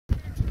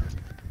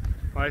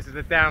Right, this is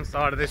the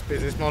downside of this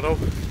business model.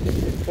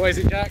 What is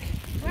it, Jack?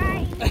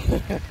 Rain.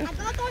 And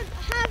I don't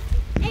have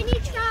any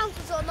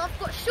trousers on, I've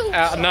got shorts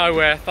Out of on.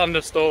 nowhere,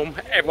 thunderstorm,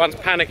 everyone's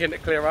panicking to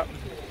clear up.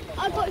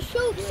 I've got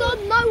shorts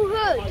on, no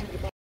hood.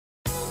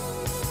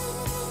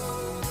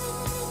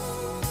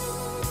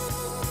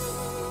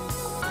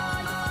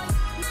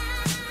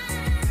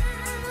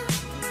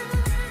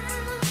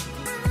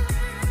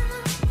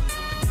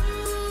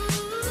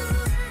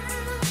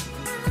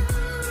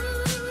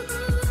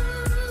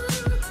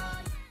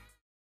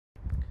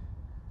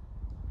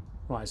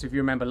 Right, so if you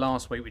remember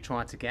last week we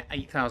tried to get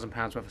 £8,000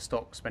 worth of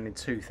stock spending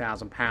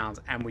 £2,000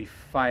 and we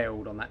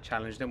failed on that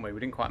challenge, didn't we? We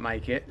didn't quite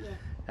make it.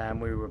 Yeah.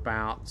 We were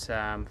about,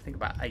 I think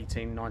about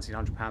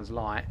 £1,900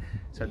 light.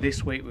 So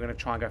this week we're going to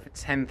try and go for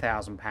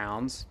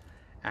 £10,000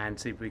 and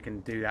see if we can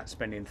do that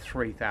spending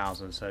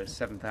 £3,000, so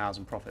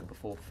 £7,000 profit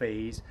before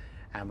fees.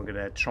 And we're going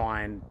to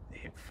try and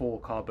hit 4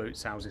 car boot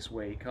sales this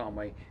week, aren't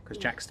we? Because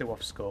Jack's still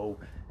off school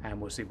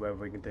and we'll see whether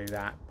we can do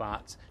that.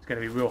 But it's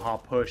going to be a real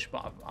hard push,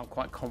 but I'm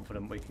quite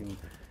confident we can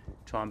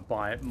try and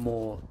buy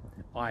more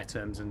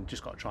items and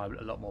just got to try a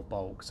lot more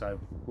bulk. So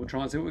we'll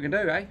try and see what we can do,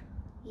 eh?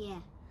 Yeah.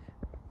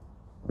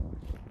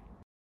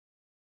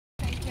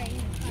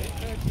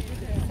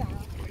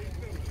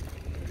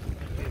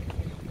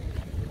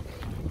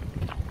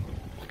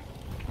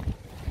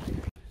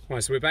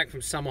 Right, so we're back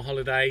from summer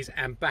holidays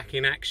and back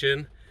in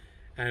action.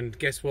 And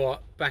guess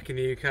what? Back in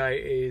the UK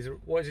is,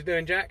 what is it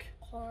doing, Jack?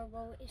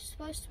 Horrible. It's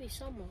supposed to be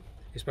summer.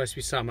 It's supposed to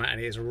be summer and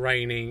it is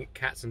raining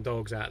cats and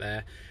dogs out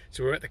there.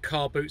 So we're at the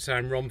car boot sale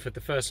in Romford, the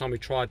first time we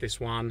tried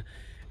this one.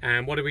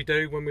 And what did we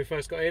do when we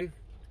first got in?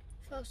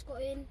 First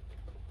got in,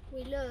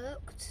 we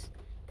looked,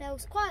 there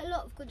was quite a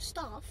lot of good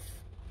stuff.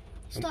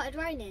 It started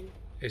raining.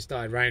 It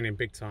started raining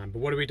big time. But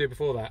what did we do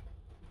before that?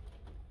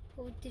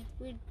 What did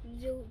we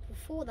do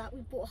before that?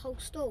 We bought a whole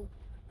stall.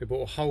 We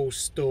bought a whole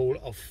stall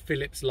of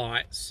Philips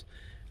lights.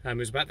 It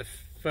was about the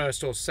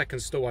first or second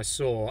stall I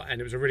saw, and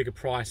it was a really good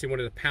price. He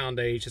wanted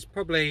 £1 each. It's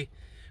probably,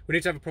 we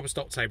need to have a proper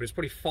stock table. It's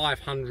probably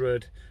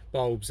 500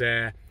 bulbs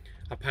there.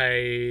 I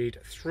paid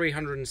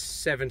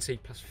 370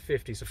 plus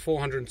 50, so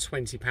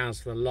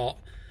 £420 for the lot,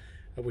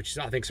 which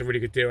I think is a really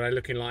good deal. They're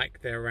looking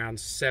like they're around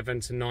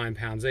 £7 to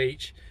 £9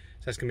 each.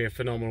 So that's gonna be a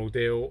phenomenal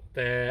deal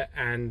there.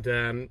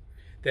 And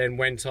then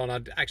went on,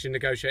 I'd actually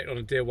negotiated on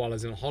a deal while I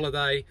was on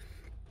holiday,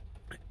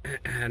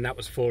 and that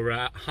was for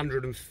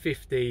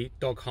 150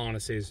 dog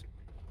harnesses.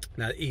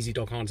 Now, easy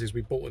dog harnesses,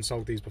 we bought and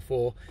sold these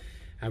before.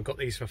 I've got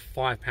these for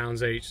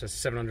 £5 each, so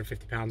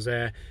 £750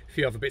 there. A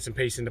few other bits and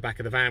pieces in the back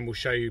of the van we'll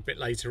show you a bit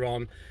later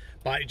on.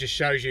 But it just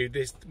shows you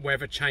this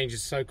weather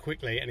changes so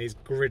quickly and it's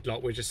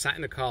gridlock. We're just sat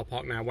in the car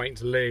park now waiting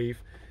to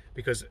leave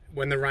because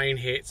when the rain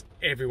hits,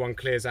 everyone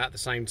clears out at the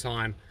same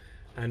time.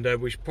 And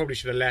we probably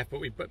should have left, but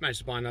we managed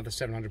to buy another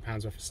 £700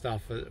 worth of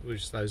stuff,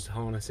 which is those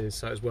harnesses,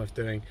 so it's worth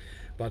doing.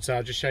 But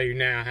I'll just show you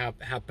now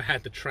how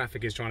bad the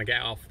traffic is trying to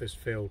get off this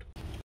field.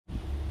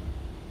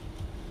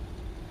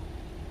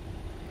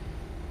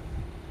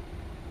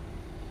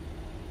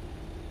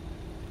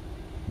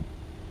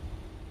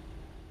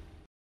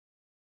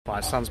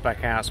 Right, sun's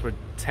back out, so we're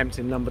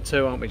attempting number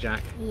 2, aren't we,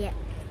 Jack? Yeah.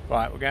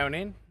 Right, we're going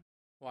in.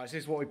 Right, so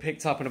this is what we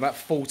picked up in about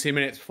 40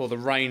 minutes before the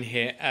rain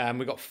hit.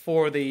 We got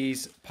 4 of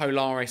these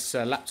Polaris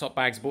laptop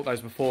bags. I bought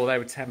those before. They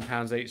were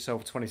 £10 each,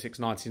 sold for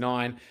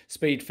 £26.99.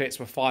 Speed Fits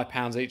were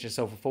 £5 each, they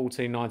sold for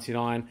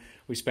 £14.99.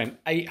 We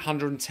spent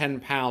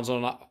 £810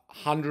 on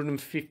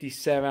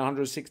 157,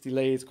 160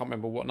 leads. I can't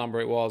remember what number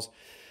it was,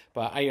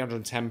 but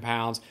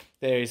 £810.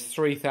 There is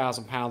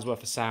 £3,000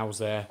 worth of sales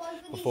there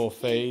before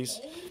fees.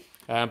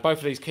 Both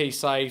of these key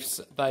safes,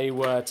 they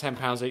were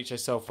 £10 each. They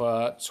sell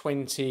for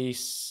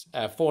 £4.99,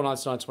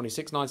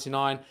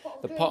 £26.99.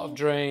 The Pot of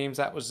Dreams,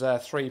 that was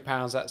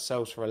 £3. That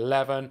sells for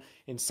 £11.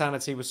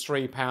 Insanity was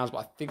 £3, but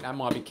I think that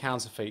might be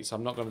counterfeit, so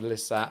I'm not going to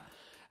list that.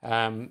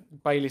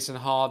 Bayliss and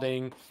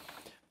Harding,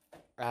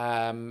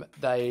 that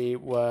was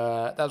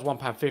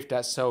 £1.50.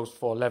 That sells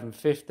for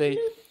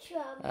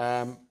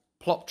 £11.50.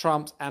 Plop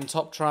Trumps and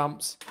Top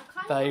Trumps,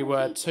 they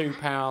were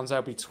 £2.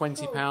 They'll be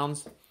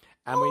 £20.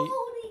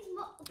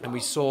 And we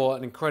saw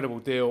an incredible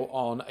deal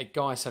on a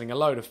guy selling a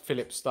load of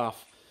Philips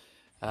stuff,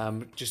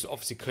 just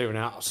obviously clearing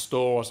out a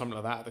store or something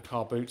like that at the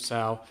car boot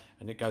sale,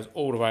 and it goes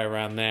all the way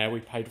around there. We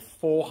paid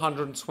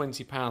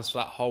 £420 for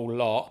that whole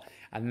lot,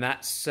 and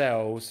that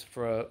sells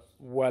for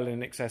well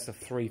in excess of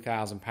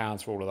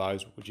 £3,000 for all of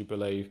those, would you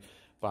believe?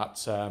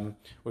 But we're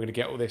going to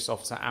get all this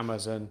off to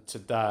Amazon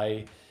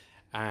today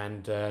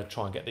and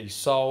try and get these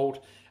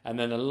sold. And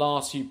then the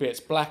last few bits,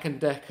 Black &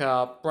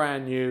 Decker,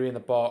 brand new in the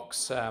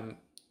box.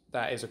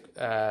 That is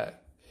a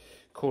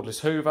cordless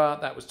Hoover.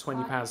 That was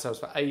 £20, sells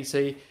for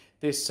 £80.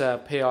 This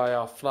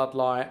PIR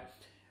floodlight.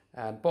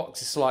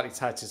 Box is slightly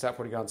tattered, so that'll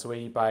probably go onto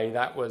eBay.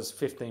 That was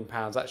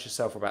 £15. That should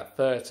sell for about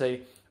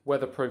 £30.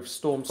 Weatherproof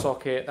storm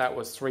socket. That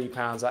was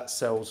 £3. That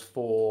sells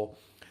for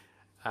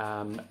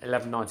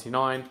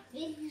 £11.99.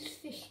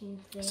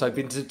 So I've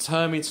been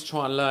determined to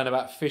try and learn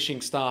about fishing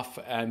stuff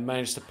and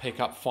managed to pick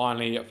up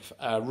finally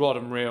Rod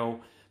and Reel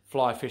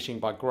Fly Fishing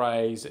by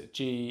Grays,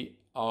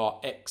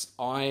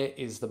 RXI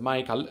is the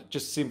make. I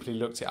just simply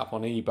looked it up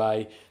on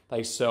eBay.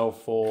 They sell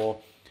for,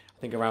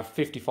 I think, around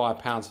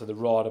 £55 for the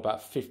rod,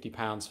 about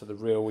 £50 for the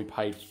reel. We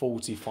paid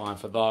 £45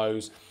 for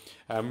those.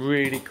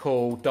 Really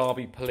cool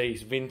Derby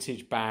Police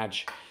vintage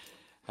badge.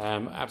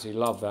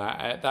 Absolutely love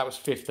that. That was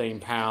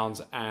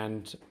 £15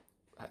 and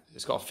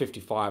it's got a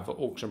 55 at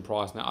auction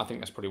price now. I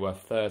think that's probably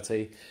worth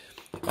 30.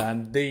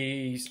 And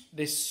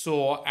this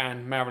saw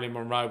and Marilyn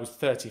Monroe was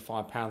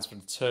 £35 for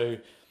the two.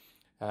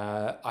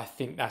 I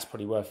think that's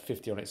probably worth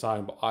 50 on its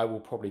own, but I will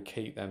probably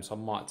keep them, so I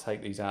might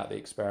take these out of the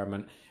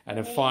experiment. And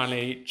then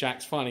finally,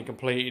 Jack's finally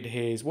completed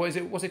his, what's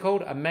it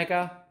called? A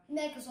mega?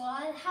 Mega, so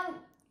I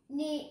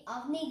need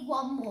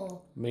one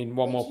more. I mean,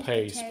 one more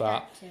piece,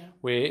 but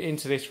we're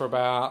into this for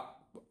about,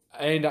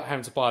 I ended up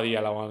having to buy the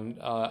yellow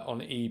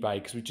on eBay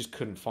because we just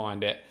couldn't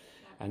find it.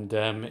 And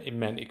it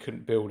meant he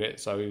couldn't build it,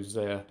 so he was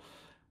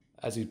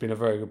as he's been a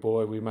very good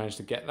boy, we managed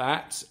to get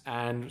that.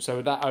 And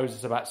so that owes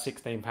us about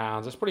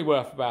 £16. It's probably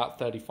worth about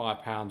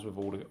 £35 with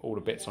all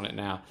the bits on it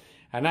now.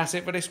 And that's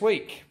it for this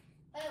week.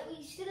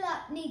 We still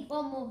need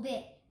one more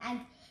bit. And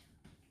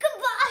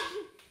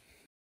goodbye!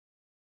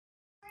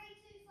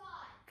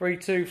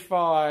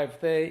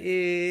 325. There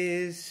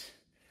is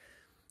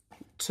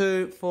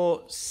 2,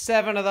 4,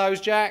 7 of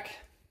those, Jack.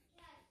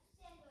 Yeah,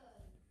 7.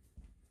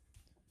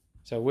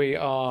 So we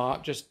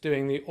are just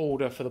doing the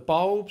order for the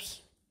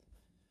bulbs.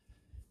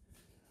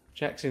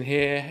 Jack's in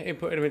here,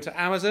 inputting them into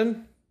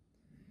Amazon.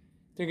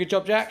 Doing a good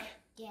job, Jack?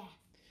 Yeah.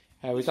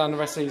 We've done the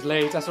rest of these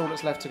leads. That's all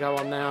that's left to go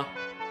on now.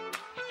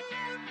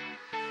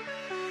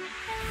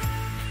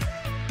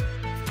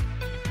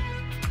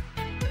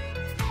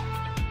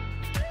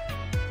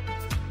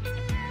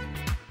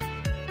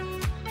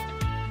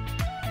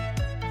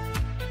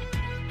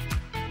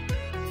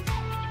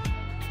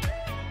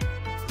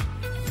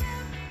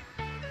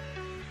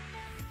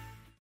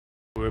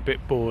 We were a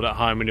bit bored at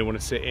home and didn't want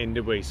to sit in,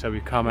 did we? So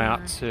we come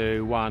out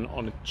to one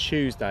on a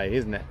Tuesday,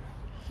 isn't it?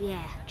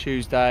 Yeah.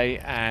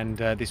 Tuesday, and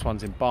this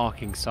one's in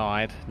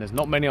Barkingside. There's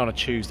not many on a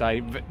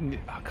Tuesday.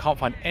 I can't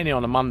find any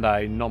on a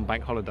Monday,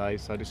 non-bank holiday,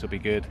 so this will be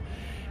good.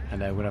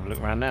 And then we'll have a look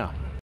around now.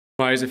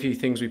 Well, there's a few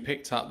things we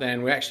picked up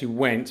then. We actually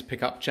went to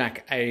pick up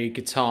Jack a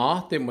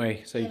guitar, didn't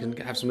we? So you can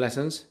have some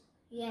lessons.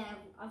 Yeah,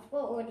 I've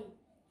got already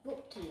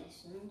booked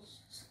lessons.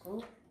 It's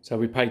cool. So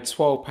we paid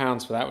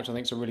 £12 for that, which I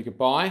think is a really good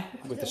buy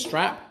with the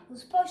strap. It was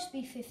supposed to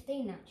be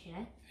 15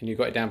 actually. And you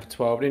got it down for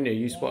 12, didn't you?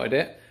 You spotted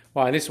it.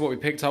 Right, and this is what we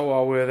picked up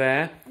while we were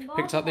there.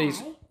 Picked up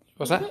these.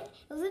 What's that? It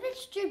was a bit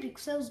stupid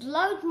because there was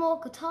loads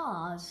more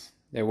guitars.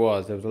 There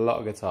was a lot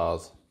of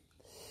guitars.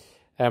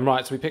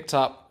 Right, so we picked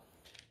up,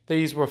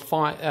 these were picked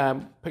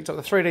up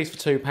the 3Ds for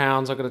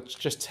 £2. I'm going to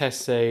just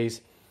test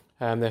these.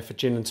 They're for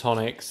gin and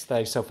tonics.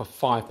 They sell for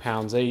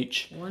 £5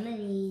 each. One of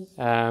these.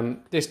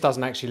 This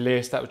doesn't actually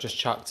list. That was just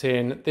chucked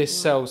in. This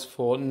sells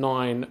for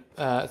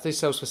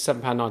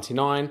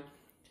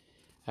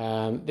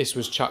 £7.99. This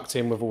was chucked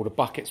in with all the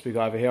buckets we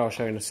got over here. I'll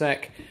show you in a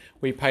sec.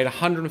 We paid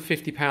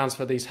 £150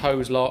 for these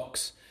hose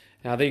locks.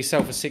 Now these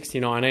sell for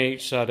 £69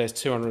 each, so there's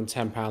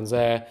 £210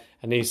 there.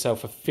 And these sell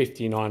for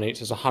 £59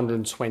 each. There's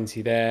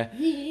 £120 there,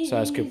 so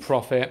that's good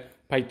profit.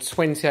 Paid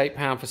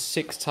 £28 for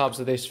 6 tubs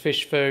of this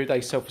fish food. They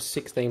sell for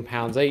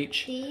 £16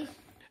 each.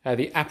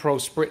 The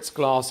Aperol Spritz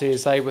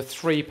glasses, they were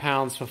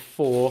 £3 for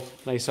 4.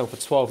 They sell for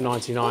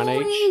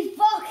 £12.99 each. These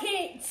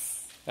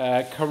buckets!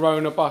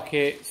 Corona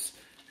buckets,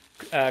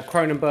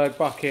 Kronenberg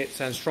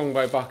buckets and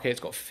Strongbow buckets.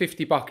 Got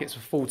 50 buckets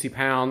for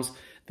 £40.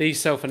 These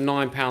sell for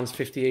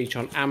 £9.50 each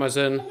on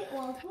Amazon.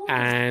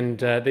 And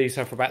these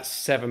sell for about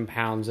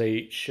 £7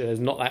 each. There's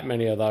not that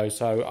many of those,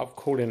 so I'm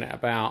calling it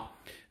about...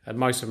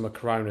 most of them are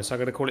Corona, so I'm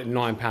going to call it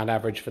 £9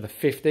 average for the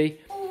 50.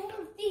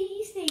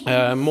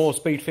 More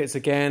speed fits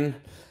again.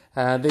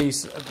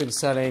 These have been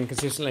selling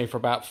consistently for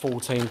about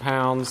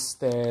 £14.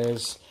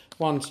 There's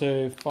 1,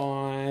 2,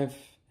 5,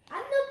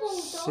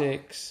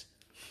 6,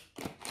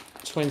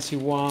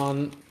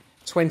 21,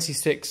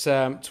 26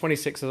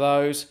 of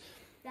those.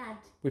 Dad.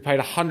 We paid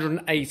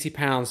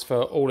 £180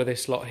 for all of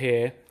this lot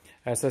here.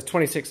 So there's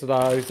 26 of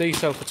those. These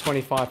sell for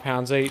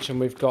 £25 each, and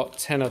we've got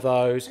 10 of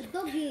those.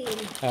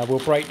 We'll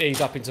break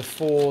these up into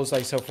 4s.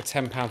 They sell for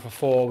 £10 for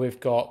 4. We've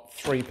got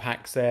 3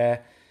 packs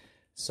there.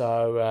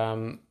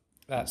 So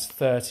that's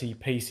 30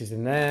 pieces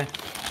in there.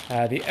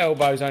 The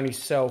elbows only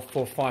sell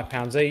for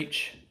 £5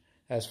 each.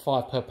 There's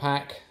 5 per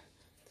pack.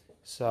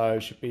 So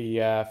it should be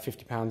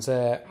 £50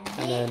 there.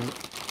 And then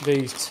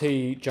these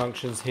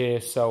T-junctions here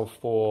sell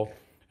for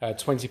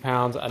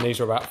 £20, and these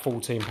are about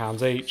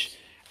 £14 each.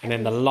 And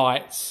then the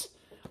lights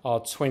are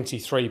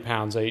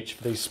 £23 each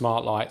for these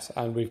smart lights,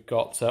 and we've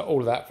got all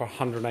of that for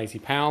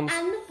 £180. And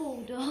the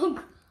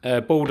Bulldog.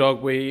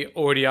 Bulldog we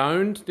already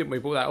owned, didn't we?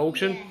 Bought that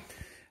auction. Yeah.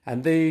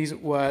 And these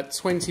were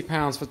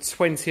 £20 for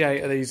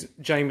 28 of these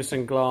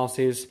Jameson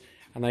glasses,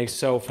 and they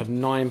sell for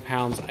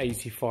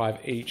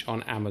 £9.85 each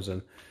on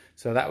Amazon.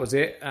 So that was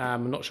it.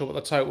 I'm not sure what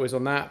the total is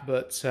on that,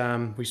 but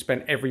we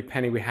spent every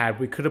penny we had.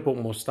 We could have bought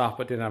more stuff,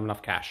 but didn't have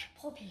enough cash.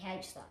 Poppy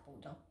hates that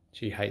Bulldog.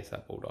 She hates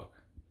that Bulldog.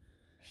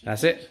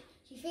 That's it.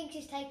 She thinks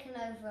he's taken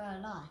over her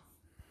life.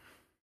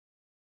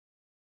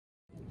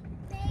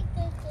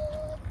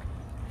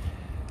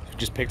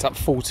 just picked up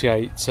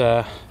 48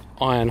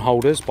 iron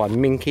holders by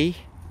Minky.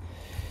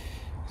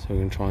 So we're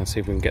going to try and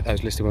see if we can get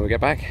those listed when we get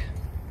back.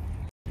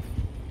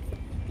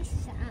 This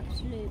is an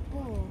absolute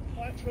ball.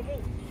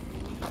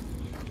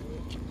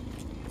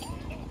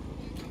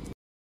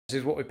 This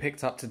is what we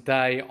picked up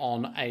today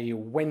on a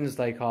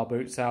Wednesday car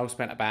boot sale.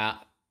 Spent about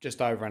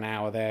just over an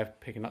hour there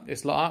picking up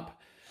this lot up.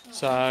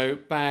 So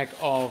bag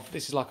of,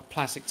 this is like a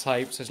plastic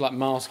tape, so it's like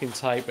masking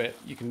tape, but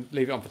you can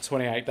leave it on for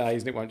 28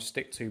 days and it won't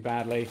stick too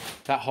badly.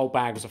 That whole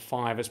bag was a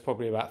 £5, it's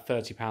probably about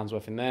 £30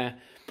 worth in there.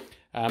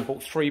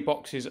 Bought 3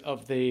 boxes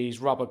of these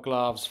rubber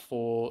gloves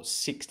for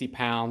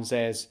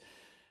 £60.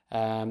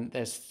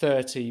 There's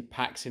 30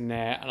 packs in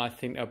there, and I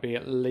think there'll be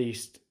at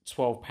least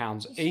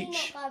 £12 each. I've seen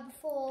that guy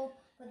before,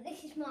 but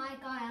this is my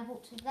guy I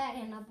bought today,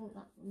 and I bought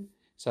that one.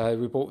 So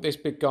we bought this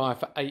big guy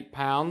for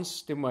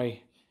 £8, didn't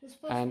we? It was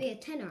supposed to be a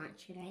tenner,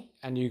 actually.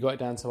 And you got it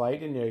down to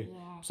 8, didn't you?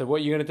 Yeah. So what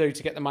are you going to do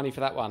to get the money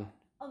for that one?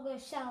 I'm going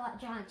to sell that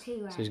giant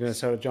T-Rex. So he's going to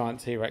sell the giant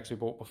T-Rex we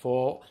bought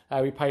before.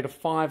 We paid a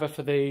 £5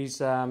 for these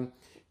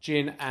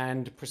gin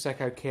and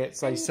Prosecco kits.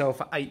 They sell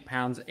for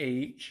 £8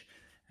 each.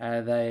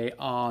 They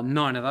are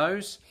 9 of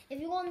those. If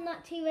you want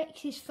that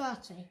T-Rex, it's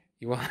 30.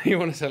 You want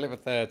to sell it for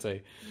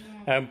 30.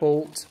 Yeah.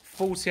 Bought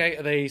 48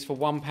 of these for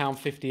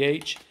 £1.50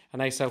 each,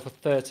 and they sell for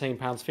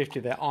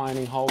 £13.50. They're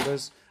ironing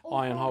holders,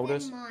 iron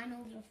holders. Mine,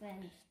 all of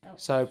them.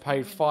 So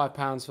paid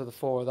 £5 for the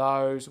 4 of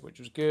those, which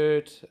was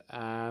good.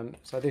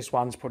 So this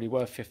one's probably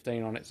worth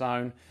 15 on its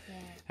own.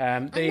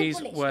 Yeah.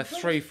 These were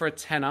 3 for a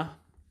tenner.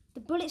 The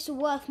bullets are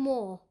worth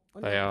more.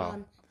 They are.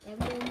 One. They're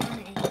more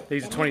money.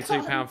 These are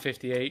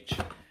 £22.50 each.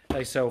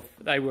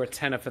 They were a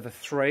tenner for the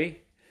 3.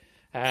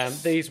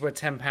 These were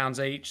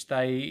 £10 each.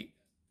 They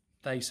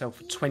sell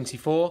for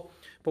 24.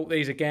 Bought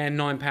these again,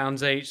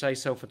 £9 each. They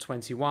sell for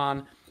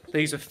 21.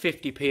 These are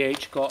 50p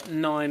each. Got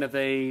 9 of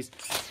these,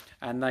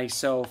 and they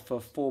sell for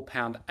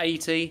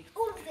 £4.80.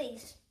 All of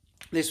these.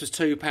 This was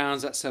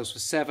 £2. That sells for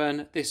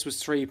 7. This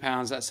was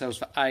 £3. That sells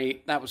for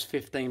 8. That was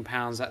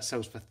 £15. That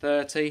sells for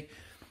 30.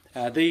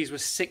 These were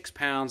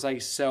 £6. They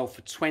sell for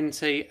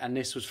 20, and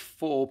this was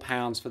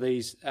 £4 for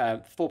these.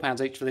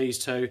 £4 each for these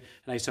 2, and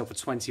they sell for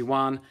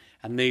 21.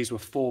 And these were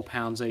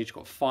 £4 each.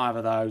 Got 5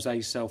 of those. They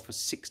sell for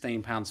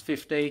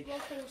 £16.50. More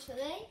things for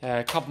me.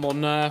 A couple more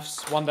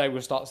Nerfs. One day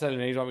we'll start selling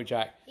these, won't we,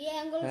 Jack? Yeah,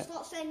 I'm going to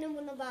start selling them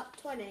in about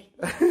 20.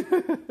 They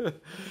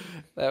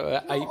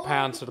were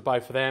 £8 for the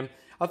both of them.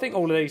 I think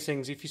all of these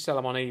things, if you sell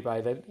them on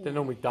eBay, they're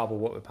normally double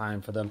what we're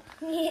paying for them.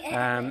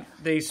 Yeah.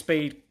 These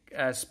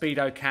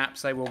Speedo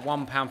caps, they were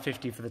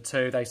 £1.50 for the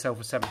 2. They sell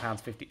for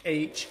 £7.50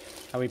 each.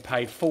 And we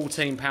paid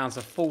 £14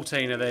 for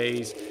 14 of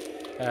these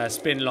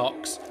spin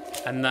locks,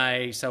 and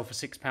they sell for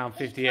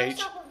 £6.50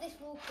 each.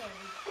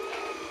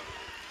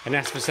 And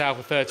that's for sale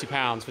for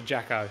 £30 for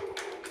Jacko.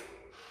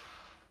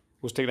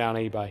 We'll stick that on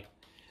eBay.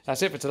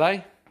 That's it for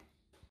today.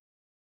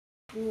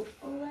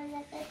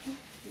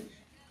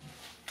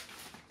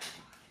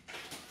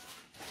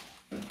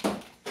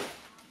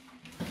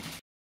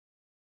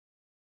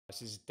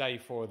 This is day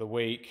 4 of the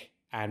week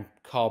and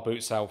car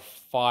boot sale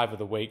 5 of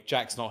the week.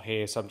 Jack's not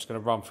here, so I'm just going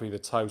to run through the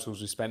totals.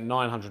 We spent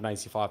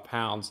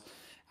 £985,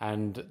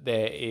 and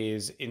there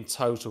is in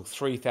total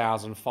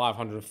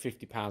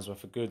 £3,550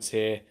 worth of goods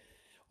here.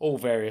 All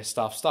various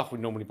stuff we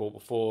normally bought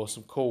before.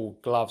 Some cool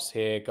gloves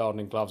here,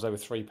 gardening gloves. They were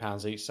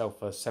 £3 each, sell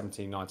for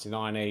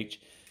 $17.99 each.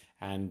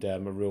 And a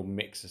real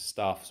mix of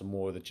stuff. Some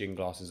more of the gin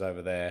glasses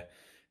over there.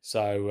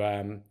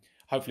 So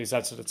hopefully it's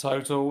added to the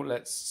total.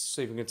 Let's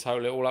see if we can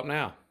total it all up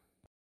now.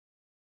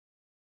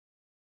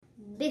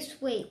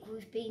 This week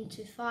we've been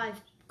to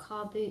 5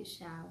 car boot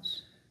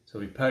sales. So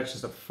we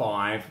purchased at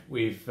 5.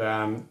 We've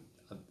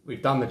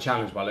done the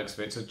challenge by the looks of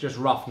it. So just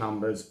rough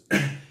numbers.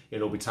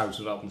 It'll all be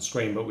totaled up on the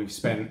screen, but we've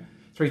spent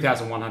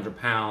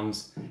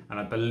 £3,100, and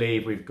I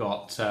believe we've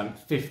got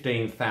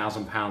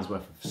 £15,000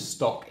 worth of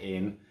stock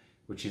in,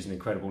 which is an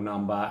incredible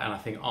number. And I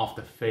think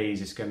after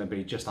fees, it's going to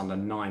be just under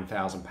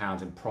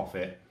 £9,000 in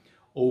profit,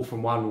 all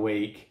from 1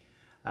 week.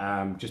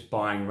 Just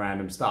buying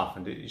random stuff,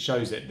 and it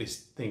shows that this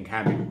thing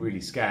can be really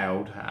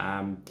scaled.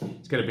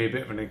 It's going to be a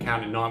bit of an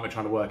accounting nightmare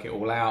trying to work it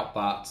all out,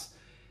 but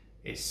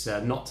it's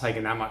not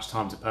taking that much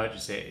time to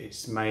purchase it.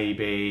 It's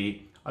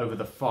maybe over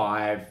the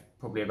 5,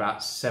 probably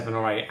about 7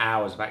 or 8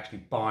 hours of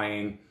actually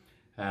buying,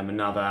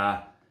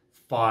 another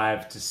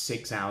 5 to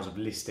 6 hours of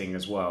listing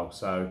as well.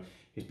 So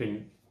it's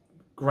been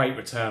great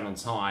return on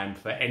time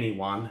for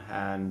anyone,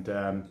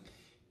 and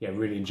yeah,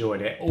 really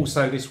enjoyed it.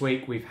 Also this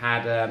week we've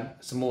had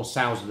some more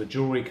sales of the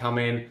jewellery come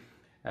in.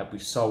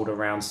 We've sold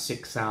around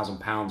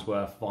 £6,000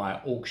 worth via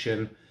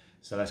auction,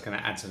 so that's going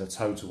to add to the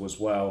total as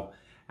well.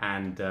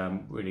 And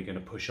really going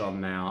to push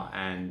on now,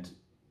 and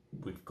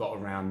we've got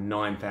around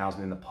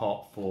 9,000 in the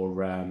pot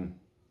for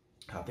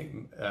I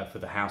think for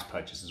the house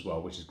purchase as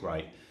well, which is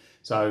great.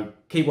 So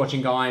keep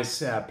watching,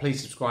 guys.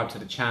 Please subscribe to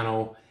the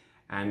channel.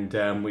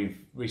 And we've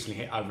recently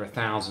hit over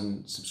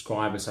 1,000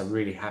 subscribers, so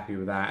really happy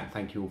with that. And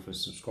thank you all for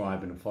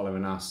subscribing and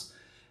following us.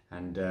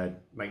 And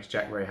makes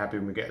Jack very happy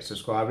when we get a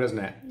subscriber, doesn't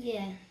it?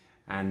 Yeah.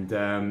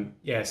 And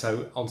yeah,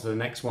 so on to the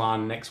next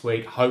one next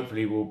week.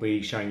 Hopefully we'll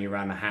be showing you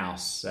around the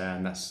house,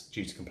 and that's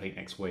due to complete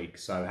next week.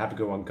 So have a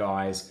good one,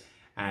 guys.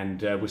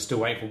 And we're still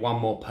waiting for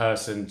one more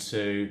person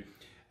to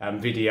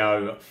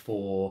video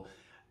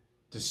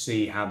to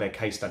see how their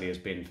case study has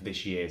been for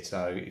this year.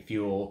 So if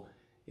you're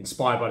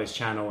inspired by this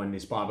channel and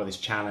inspired by this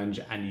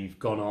challenge, and you've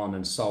gone on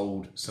and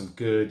sold some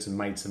goods and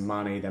made some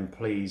money, then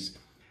please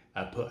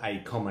put a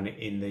comment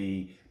in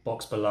the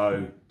box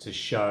below to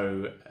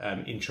show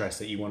interest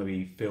that you want to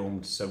be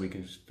filmed, so we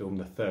can film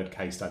the third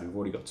case study. We've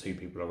already got 2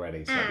 people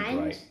already, so that'd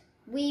be great.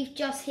 We've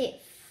just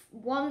hit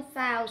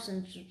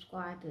 1,000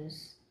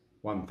 subscribers.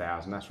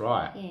 1,000, that's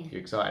right. Yeah.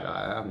 You're excited about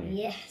that, aren't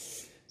you?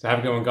 Yes. So have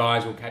a good one,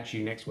 guys. We'll catch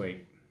you next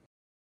week.